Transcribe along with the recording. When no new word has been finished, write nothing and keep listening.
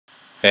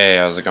Hey,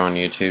 how's it going,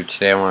 YouTube?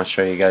 Today I want to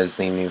show you guys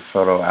the new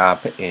photo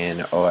app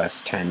in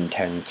OS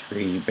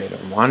 10.10.3 Beta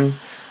 1.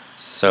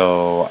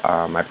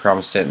 I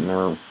promised it in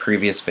the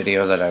previous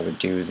video that I would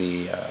do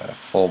the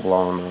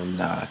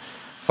full-blown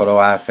photo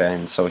app,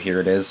 and so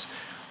here it is.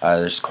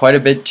 There's quite a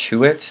bit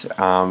to it,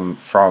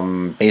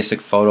 from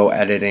basic photo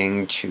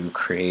editing to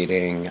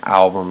creating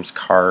albums,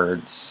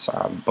 cards,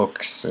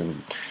 books,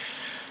 and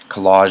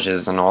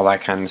collages and all that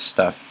kind of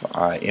stuff,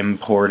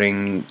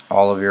 importing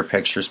all of your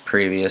pictures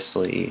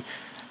previously,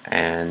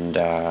 and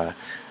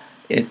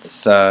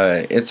it's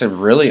a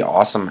really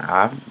awesome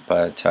app,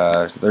 but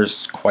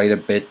there's quite a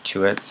bit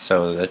to it,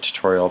 so the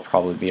tutorial will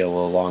probably be a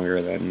little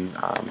longer than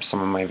some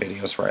of my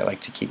videos where I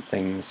like to keep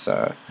things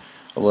a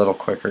little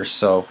quicker.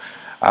 So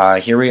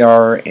here we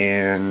are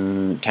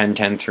in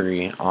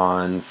 10.10.3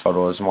 on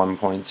Photos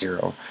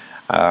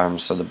 1.0.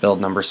 So the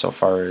build number so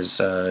far is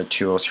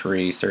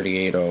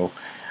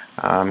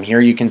 203.38.0.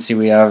 Here you can see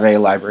we have a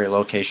library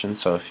location,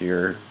 so if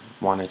you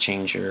want to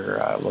change your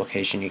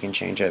location, you can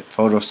change it.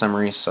 Photo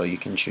summary, so you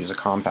can choose a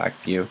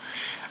compact view,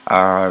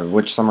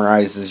 which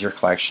summarizes your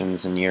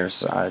collections and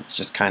years. It's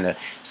just kind of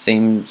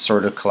same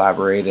sort of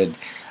collaborated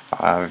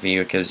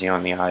view it gives you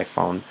on the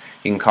iPhone.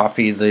 You can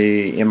copy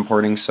the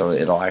importing, so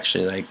it'll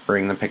actually like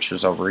bring the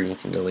pictures over. You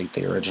can delete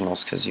the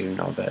originals because you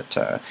know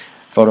that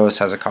Photos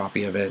has a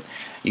copy of it.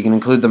 You can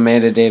include the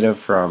metadata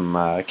from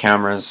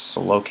cameras,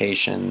 so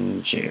location,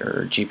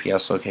 or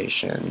GPS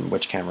location,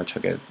 which camera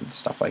took it, and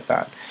stuff like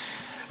that.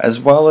 As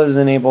well as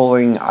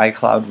enabling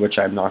iCloud, which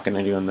I'm not going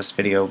to do in this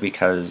video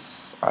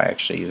because I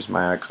actually use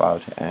my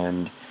iCloud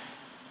and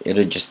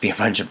it'd just be a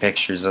bunch of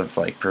pictures of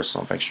like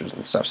personal pictures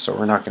and stuff, so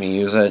we're not going to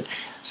use it.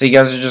 So you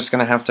guys are just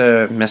going to have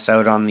to miss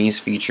out on these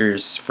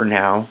features for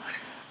now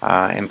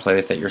and play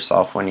with it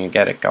yourself when you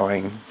get it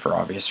going for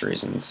obvious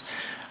reasons.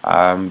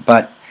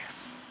 But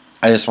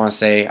I just want to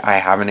say I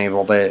have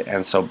enabled it,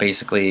 and so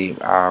basically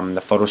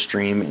the photo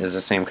stream is the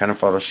same kind of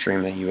photo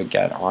stream that you would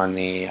get on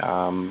the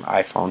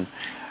iPhone.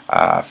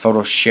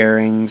 Photo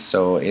sharing,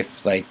 so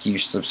if like you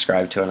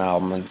subscribe to an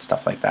album and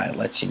stuff like that, it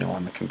lets you know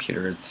on the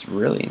computer. It's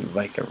really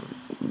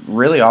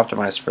really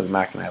optimized for the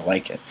Mac, and I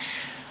like it.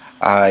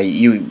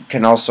 You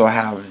can also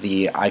have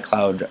the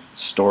iCloud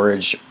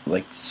storage,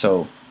 like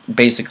so.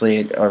 Basically,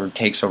 it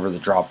takes over the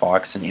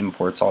Dropbox and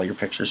imports all your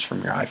pictures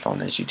from your iPhone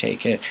as you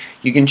take it.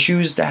 You can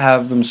choose to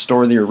have them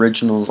store the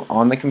originals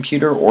on the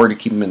computer or to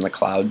keep them in the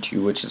cloud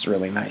too, which is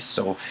really nice,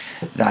 so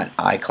that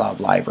iCloud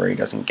library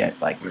doesn't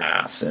get like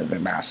massive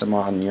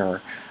on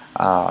your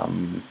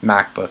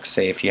MacBook,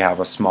 say if you have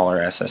a smaller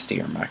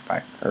SSD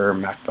or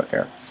MacBook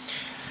Air.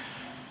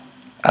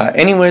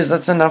 Anyways,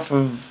 that's enough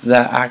of the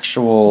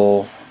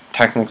actual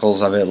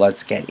technicals of it.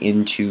 Let's get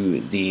into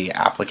the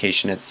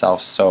application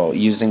itself. So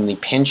using the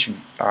pinch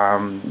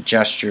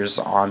gestures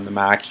on the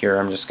Mac here,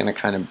 I'm just going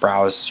to kind of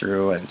browse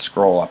through and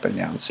scroll up and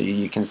down, so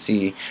you can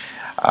see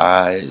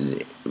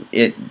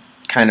it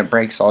kind of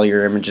breaks all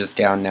your images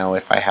down. Now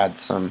if I had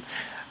some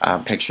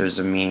pictures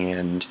of me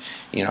and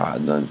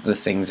the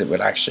things, it would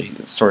actually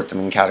sort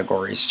them in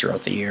categories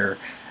throughout the year.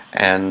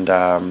 And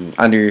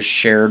under your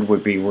shared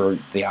would be where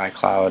the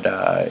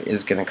iCloud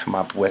is going to come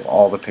up with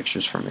all the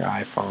pictures from your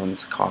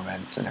iPhones,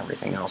 comments, and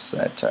everything else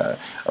that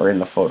are in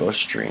the photo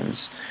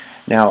streams.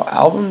 Now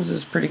albums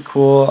is pretty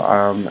cool.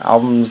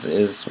 Albums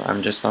is,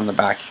 I'm just on the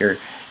back here.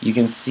 You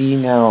can see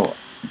now,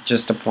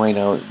 just to point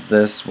out,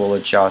 this will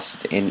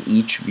adjust in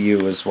each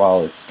view as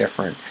well. It's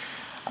different.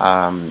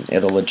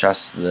 It'll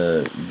adjust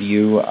the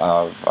view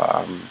of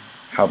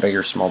how big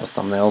or small the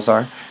thumbnails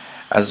are,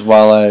 as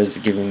well as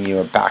giving you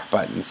a back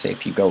button. Say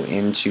if you go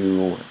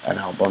into an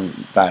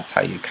album, that's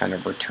how you kind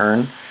of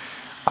return.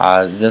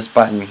 This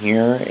button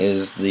here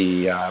is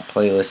the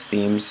playlist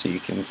theme, so you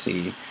can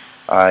see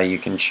you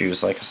can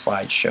choose like a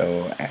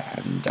slideshow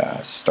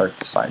and start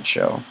the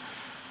slideshow,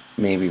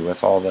 maybe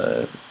with all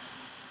the,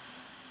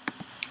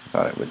 I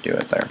thought it would do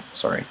it there,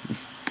 sorry.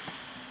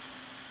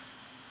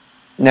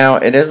 Now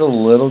it is a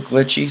little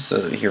glitchy,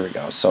 so here we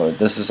go. So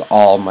this is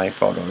all my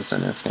photos,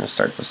 and it's going to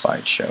start the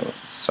slideshow.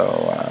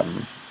 So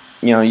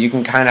you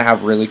can kind of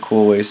have really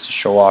cool ways to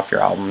show off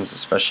your albums,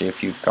 especially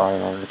if you've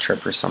gone on a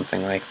trip or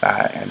something like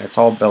that. And it's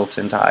all built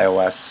into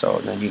iOS, so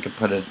then you can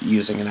put it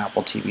using an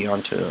Apple TV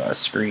onto a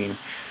screen,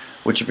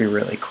 which would be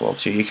really cool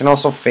too. You can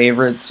also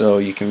favorite, so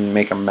you can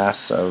make a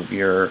mess of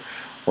your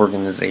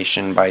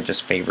organization by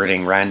just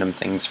favoriting random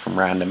things from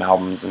random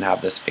albums and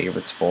have this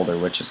favorites folder,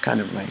 which is kind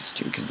of nice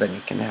too, because then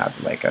you can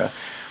have like a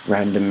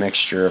random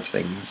mixture of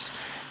things.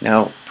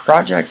 Now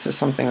projects is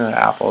something that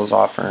Apple is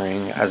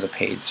offering as a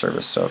paid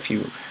service, so if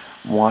you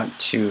want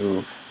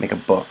to make a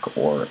book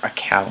or a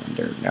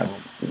calendar, now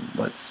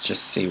let's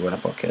just see what a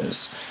book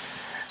is.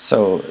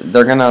 So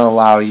they're going to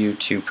allow you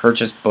to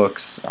purchase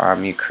books.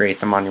 You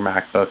create them on your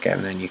MacBook,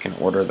 and then you can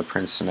order the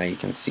prints, and now you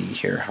can see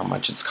here how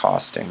much it's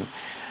costing.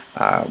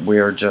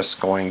 We're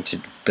just going to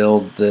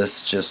build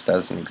this just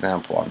as an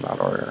example. I'm not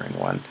ordering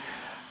one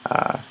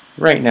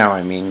right now,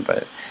 I mean,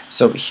 but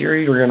so here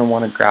you're going to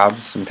want to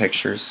grab some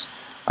pictures.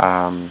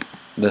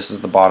 This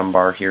is the bottom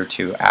bar here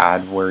to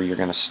add where you're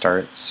going to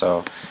start,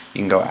 so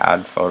you can go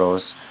add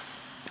photos.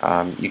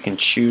 You can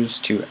choose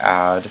to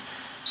add.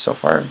 So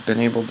far I've been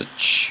able to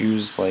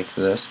choose like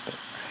this, but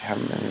I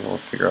haven't been able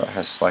to figure out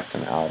how to select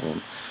an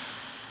album.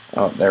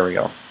 Oh, there we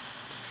go.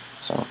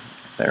 So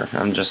there,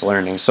 I'm just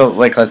learning. So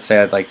like, let's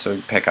say I'd like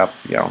to pick up,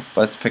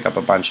 let's pick up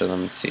a bunch of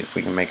them and see if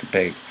we can make it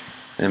big.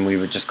 And we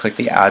would just click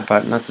the add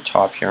button at the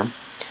top here.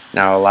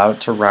 Now allow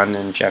it to run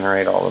and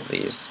generate all of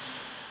these.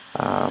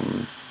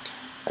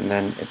 And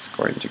then it's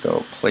going to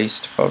go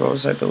placed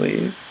photos, I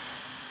believe.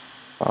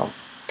 Well,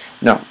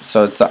 no,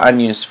 so it's the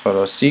unused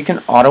photos. So you can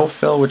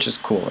autofill, which is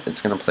cool.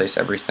 It's going to place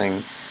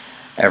everything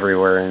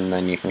everywhere, and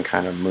then you can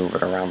kind of move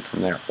it around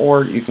from there.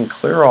 Or you can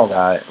clear all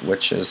that,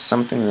 which is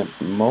something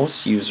that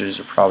most users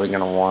are probably going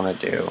to want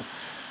to do.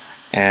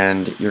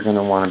 And you're going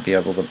to want to be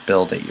able to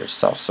build it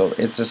yourself. So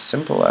it's as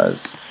simple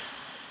as,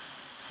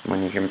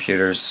 when your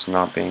computer's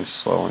not being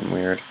slow and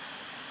weird.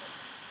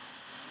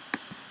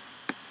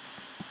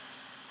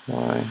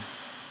 Why?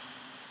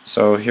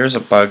 So here's a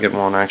bug, it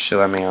won't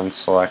actually let me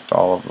unselect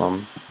all of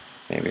them.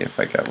 Maybe if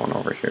I get one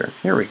over here.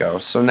 Here we go.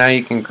 So now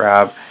you can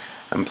grab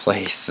and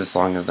place as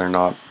long as they're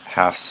not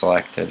half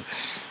selected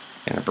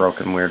in a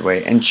broken weird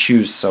way, and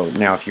choose. So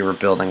now if you were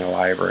building a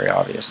library,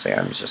 obviously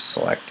I'm just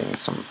selecting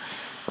some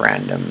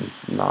random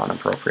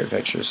non-appropriate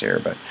pictures here,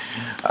 but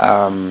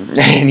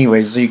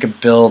anyways, so you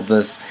could build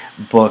this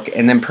book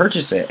and then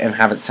purchase it and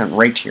have it sent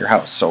right to your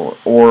house. So,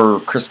 or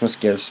Christmas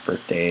gifts,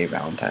 birthday,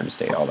 Valentine's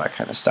Day, all that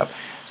kind of stuff.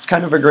 It's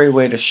kind of a great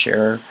way to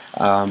share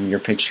your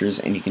pictures,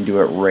 and you can do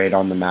it right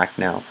on the Mac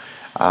now.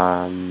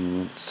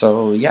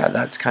 So yeah,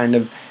 that's kind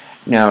of,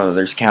 now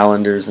there's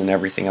calendars and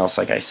everything else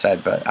like I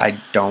said, but I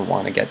don't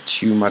want to get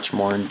too much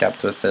more in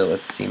depth with it.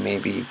 Let's see,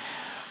 maybe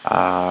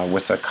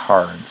with a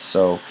card.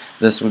 So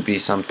this would be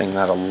something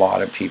that a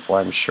lot of people,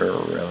 I'm sure,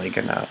 are really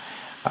gonna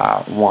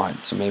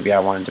want. So maybe I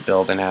wanted to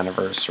build an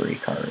anniversary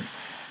card,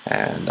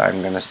 and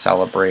I'm gonna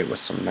celebrate with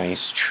some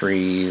nice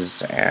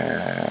trees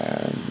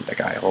and a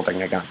guy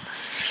holding a gun.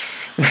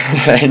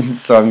 And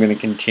so I'm gonna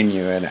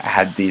continue and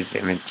add these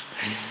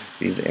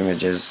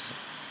images.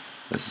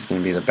 This is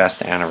gonna be the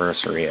best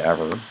anniversary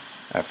ever,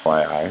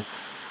 FYI.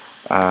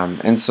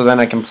 And so then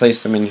I can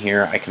place them in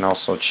here. I can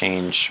also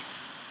change.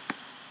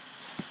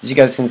 As you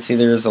guys can see,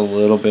 there's a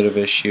little bit of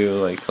issue,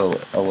 like a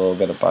little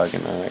bit of bug,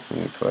 and then I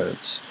can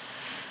put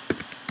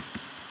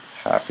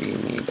Happy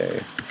Me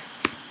Day.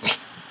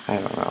 I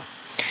don't know.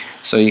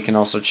 So you can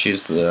also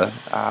choose the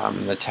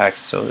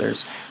text. So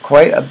there's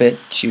quite a bit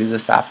to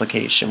this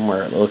application,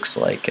 where it looks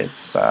like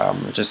it's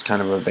just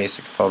kind of a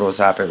basic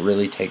Photos app. It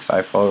really takes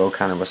iPhoto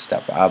kind of a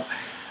step up.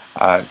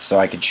 So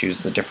I could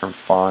choose the different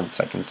fonts.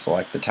 I can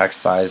select the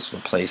text size, the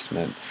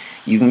placement.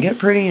 You can get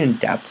pretty in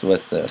depth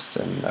with this,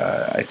 and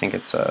I think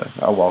it's a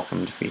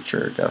welcomed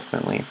feature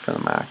definitely for the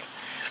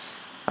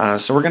Mac.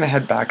 So we're going to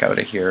head back out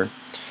of here,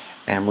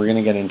 and we're going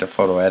to get into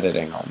photo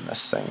editing on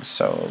this thing.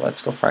 So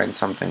let's go find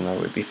something that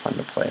would be fun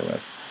to play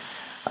with.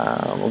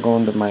 We'll go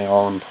into my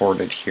all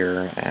imported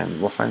here,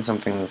 and we'll find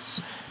something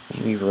that's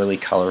maybe really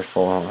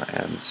colorful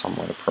and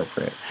somewhat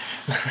appropriate.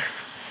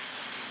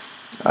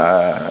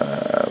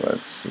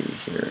 Let's see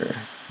here.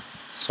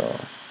 So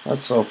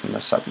let's open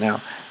this up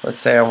now. Let's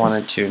say I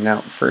wanted to.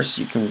 Now first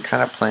you can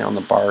kind of play on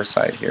the bar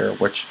side here,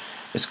 which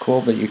is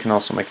cool, but you can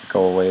also make it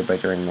go away by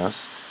doing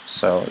this.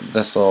 So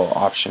this little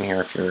option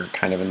here, if you're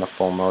kind of in the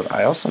full mode.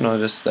 I also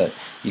noticed that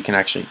you can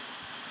actually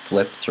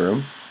flip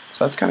through,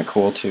 so that's kind of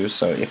cool too.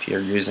 So if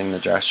you're using the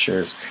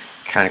gestures,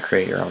 kind of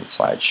create your own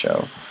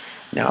slideshow.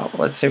 Now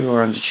let's say we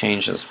wanted to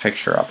change this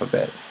picture up a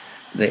bit.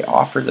 They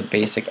offer the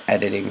basic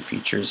editing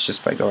features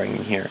just by going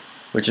in here,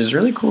 which is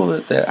really cool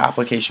that the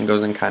application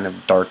goes in kind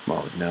of dark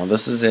mode. Now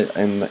this is it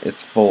in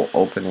its full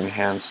open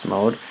enhanced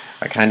mode.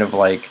 I kind of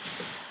like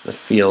the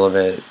feel of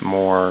it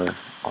more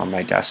on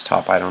my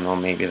desktop. I don't know,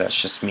 maybe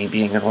that's just me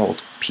being an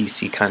old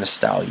PC kind of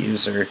style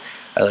user.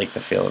 I like the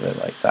feel of it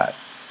like that.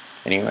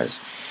 Anyways,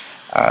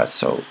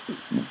 so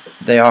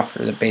they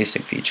offer the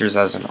basic features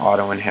as an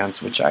auto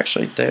enhance, which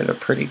actually did a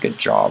pretty good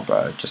job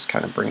just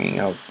kind of bringing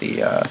out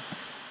the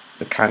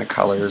kind of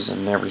colors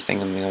and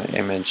everything in the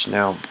image.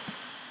 Now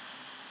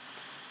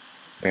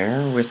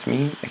bear with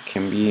me, it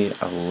can be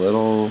a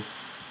little,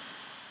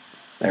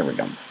 there we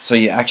go. So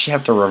you actually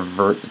have to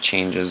revert the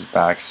changes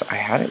back. So I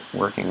had it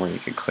working where you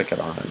could click it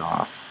on and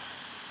off.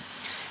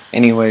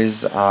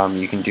 Anyways,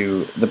 you can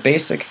do the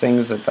basic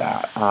things that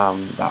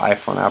the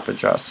iPhone app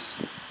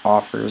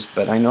offers,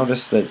 but I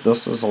noticed that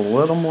this is a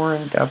little more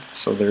in depth.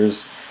 So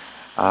there's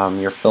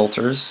your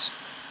filters.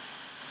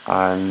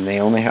 They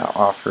only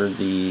offer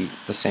the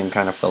same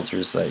kind of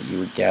filters that you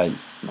would get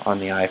on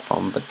the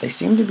iPhone, but they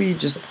seem to be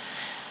just,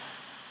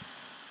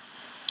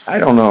 I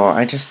don't know,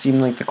 I just seem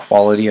like the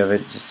quality of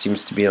it just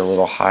seems to be a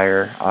little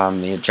higher.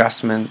 The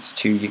adjustments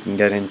too, you can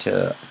get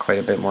into quite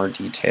a bit more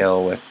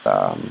detail with,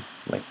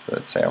 like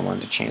let's say I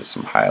wanted to change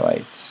some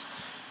highlights.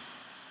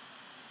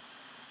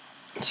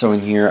 So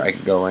in here I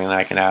can go in,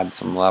 I can add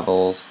some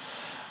levels,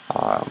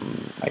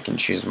 I can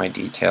choose my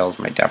details.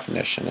 My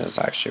definition is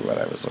actually what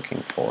I was looking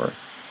for.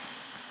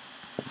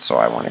 So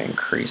I want to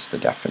increase the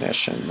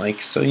definition.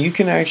 Like, so you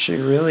can actually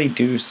really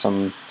do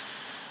some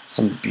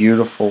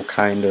beautiful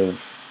kind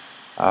of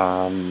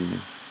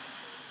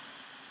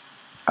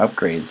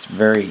upgrades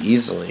very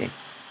easily.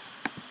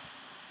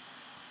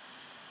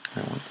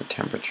 I want the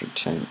temperature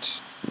tint,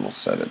 and we'll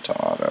set it to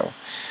auto.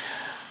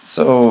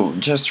 So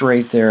just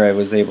right there I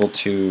was able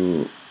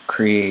to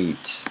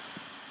create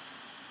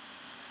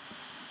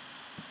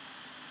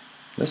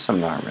this.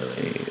 I'm not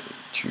really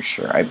too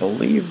sure. I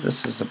believe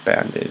this is a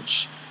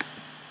bandage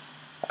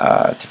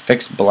to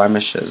fix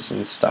blemishes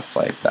and stuff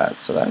like that.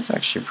 So that's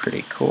actually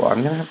pretty cool.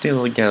 I'm gonna have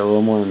to get a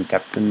little more in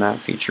depth in that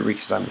feature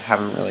because I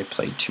haven't really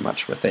played too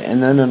much with it.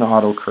 And then an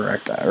auto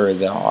correct, or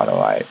the auto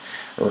eye,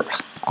 or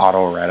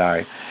auto red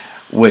eye,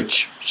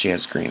 which she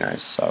has green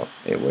eyes, so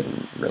it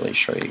wouldn't really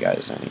show you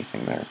guys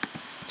anything there.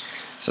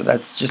 So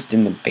that's just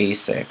in the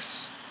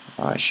basics.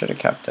 I should have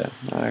kept it.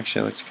 That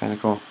actually looked kind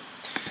of cool.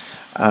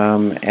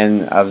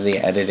 And of the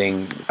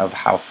editing of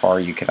how far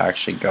you could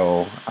actually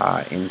go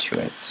into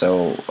it.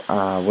 So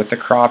with the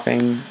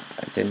cropping,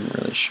 I didn't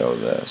really show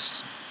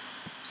this.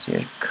 See,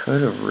 I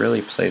could have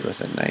really played with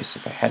it nice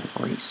if I hadn't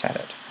reset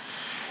it.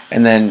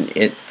 And then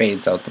it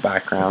fades out the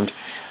background.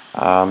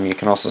 You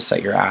can also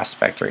set your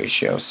aspect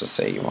ratio. So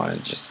say you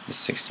wanted just the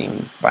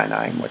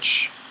 16:9,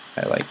 which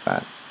I like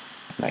that.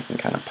 And I can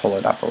kind of pull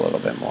it up a little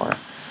bit more.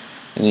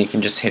 And you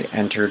can just hit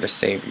enter to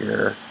save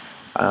your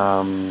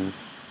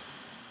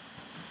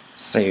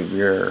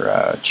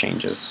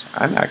changes.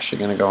 I'm actually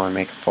going to go and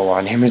make a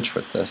full-on image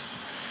with this.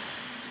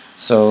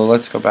 So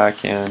let's go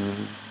back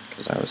in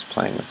because I was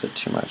playing with it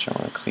too much. I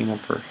want to clean up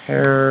her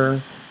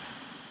hair.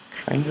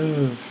 Kind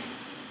of.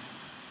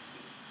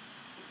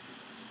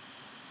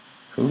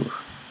 Ooh.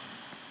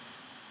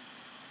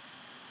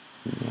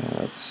 Yeah,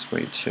 that's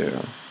way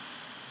too.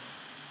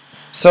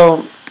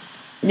 So,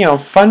 you know,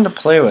 fun to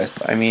play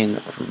with. I mean,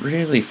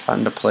 really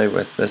fun to play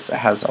with. This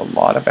has a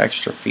lot of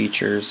extra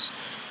features.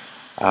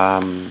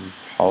 Hologram.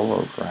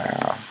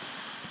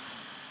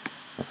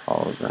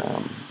 I'm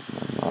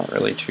not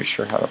really too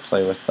sure how to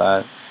play with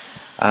that.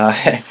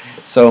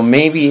 So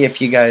maybe if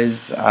you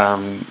guys,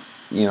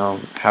 you know,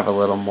 have a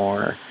little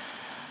more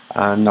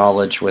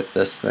knowledge with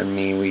this than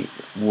me, we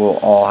will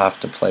all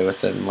have to play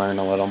with it and learn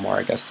a little more.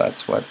 I guess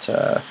that's what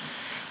the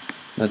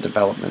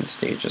development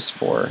stage is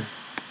for.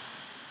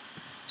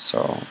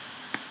 So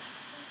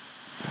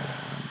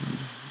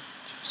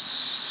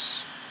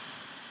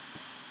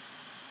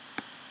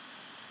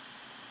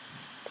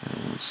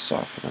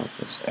soften out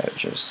those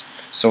edges.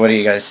 So what do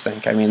you guys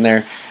think? I mean,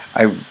 I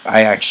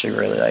actually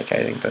really like.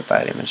 I think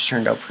that image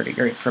turned out pretty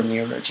great from the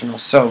original.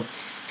 So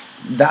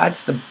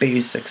that's the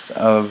basics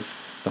of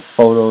the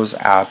Photos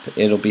app.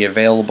 It'll be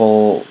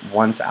available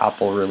once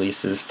Apple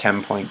releases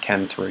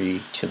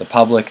 10.10.3 to the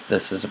public.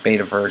 This is a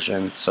beta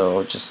version,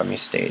 so just let me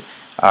state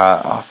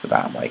off the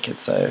bat, like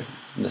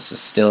this is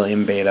still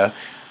in beta.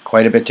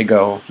 Quite a bit to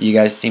go. You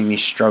guys see me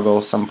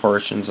struggle some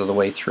portions of the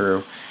way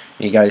through.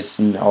 You guys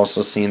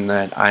also seen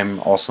that I'm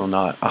also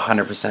not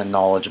 100%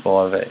 knowledgeable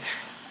of it,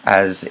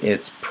 as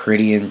it's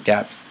pretty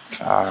in-depth,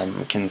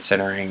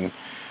 considering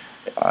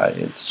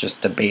it's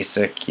just a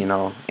basic, you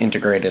know,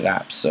 integrated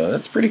app. So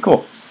that's pretty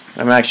cool.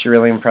 I'm actually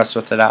really impressed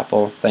with it,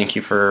 Apple. Thank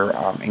you for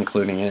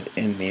including it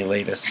in the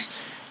latest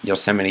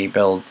Yosemite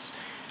builds.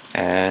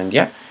 And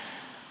yeah,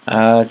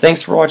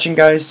 thanks for watching,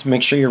 guys.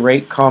 Make sure you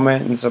rate,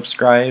 comment, and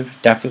subscribe.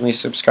 Definitely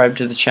subscribe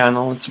to the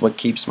channel. It's what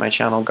keeps my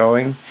channel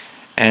going.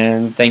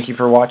 And thank you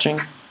for watching.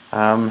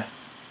 Dog,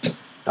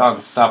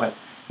 stop it.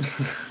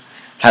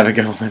 Have a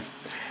good one.